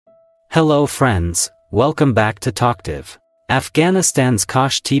Hello friends, welcome back to Talkative. Afghanistan's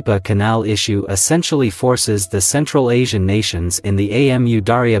Qosh Tepa Canal issue essentially forces the Central Asian nations in the Amu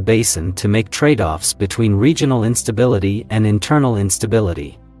Darya Basin to make trade-offs between regional instability and internal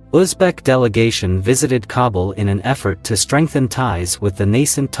instability. Uzbek delegation visited Kabul in an effort to strengthen ties with the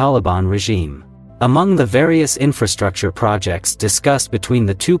nascent Taliban regime. Among the various infrastructure projects discussed between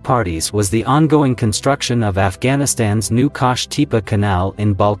the two parties was the ongoing construction of Afghanistan's new Qosh Tepa Canal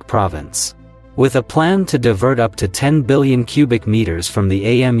in Balkh province. With a plan to divert up to 10 billion cubic meters from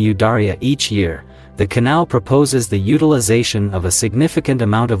the Amu Darya each year, the canal proposes the utilization of a significant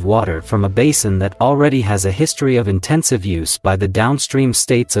amount of water from a basin that already has a history of intensive use by the downstream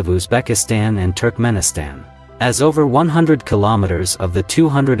states of Uzbekistan and Turkmenistan. As over 100 kilometers of the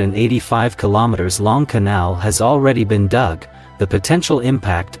 285 kilometers long canal has already been dug, the potential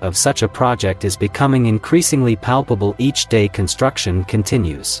impact of such a project is becoming increasingly palpable each day construction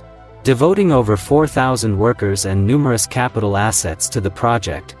continues. Devoting over 4,000 workers and numerous capital assets to the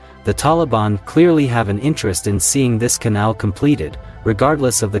project, the Taliban clearly have an interest in seeing this canal completed,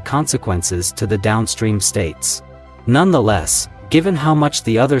 regardless of the consequences to the downstream states. Nonetheless, given how much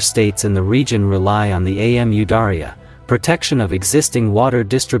the other states in the region rely on the Amu Darya, protection of existing water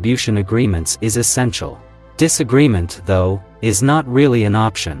distribution agreements is essential. Disagreement, though, is not really an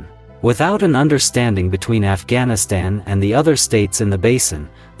option. Without an understanding between Afghanistan and the other states in the basin,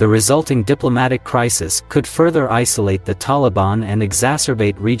 the resulting diplomatic crisis could further isolate the Taliban and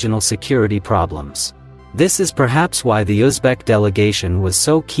exacerbate regional security problems. This is perhaps why the Uzbek delegation was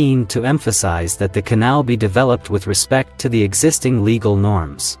so keen to emphasize that the canal be developed with respect to the existing legal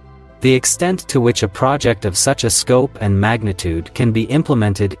norms. The extent to which a project of such a scope and magnitude can be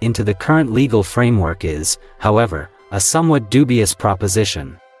implemented into the current legal framework is, however, a somewhat dubious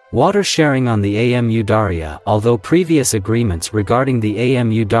proposition. Water sharing on the Amu Darya. Although previous agreements regarding the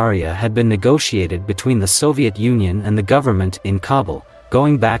Amu Darya had been negotiated between the Soviet Union and the government in Kabul,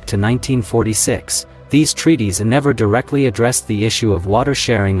 going back to 1946, these treaties never directly addressed the issue of water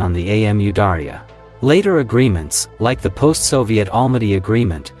sharing on the Amu Darya. Later agreements, like the post-Soviet Almaty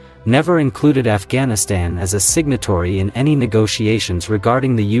Agreement, never included Afghanistan as a signatory in any negotiations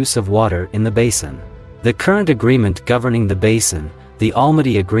regarding the use of water in the basin. The current agreement governing the basin, the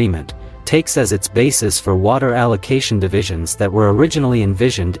Almaty Agreement, takes as its basis for water allocation divisions that were originally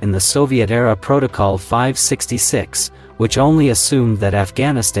envisioned in the Soviet-era Protocol 566, which only assumed that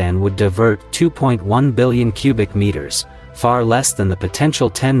Afghanistan would divert 2.1 billion cubic meters, far less than the potential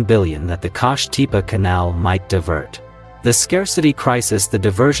 10 billion that the Qosh Tepa Canal might divert. The scarcity crisis. The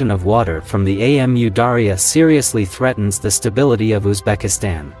diversion of water from the Amu Darya seriously threatens the stability of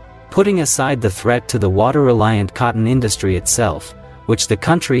Uzbekistan. Putting aside the threat to the water-reliant cotton industry itself, which the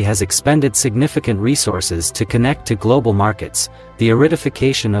country has expended significant resources to connect to global markets, the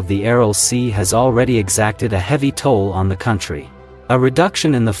aridification of the Aral Sea has already exacted a heavy toll on the country. A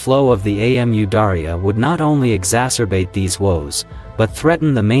reduction in the flow of the Amu Darya would not only exacerbate these woes, but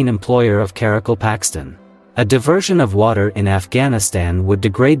threaten the main employer of Karakalpakstan. A diversion of water in Afghanistan would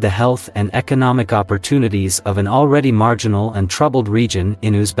degrade the health and economic opportunities of an already marginal and troubled region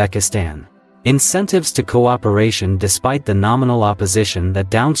in Uzbekistan. Incentives to cooperation. Despite the nominal opposition that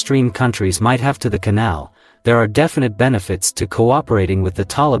downstream countries might have to the canal, there are definite benefits to cooperating with the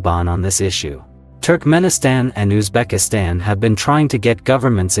Taliban on this issue. Turkmenistan and Uzbekistan have been trying to get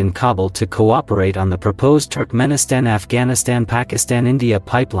governments in Kabul to cooperate on the proposed Turkmenistan-Afghanistan-Pakistan-India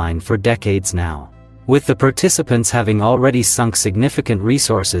pipeline for decades now. With the participants having already sunk significant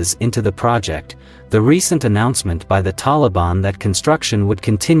resources into the project, the recent announcement by the Taliban that construction would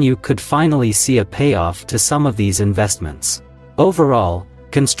continue could finally see a payoff to some of these investments. Overall,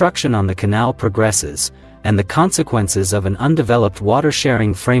 construction on the canal progresses, and the consequences of an undeveloped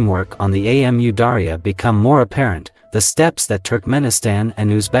water-sharing framework on the Amu Darya become more apparent. The steps that Turkmenistan and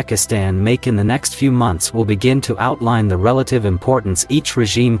Uzbekistan make in the next few months will begin to outline the relative importance each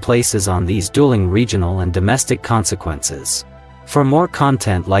regime places on these dueling regional and domestic consequences. For more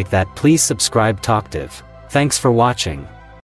content like that, please subscribe Talkative. Thanks for watching.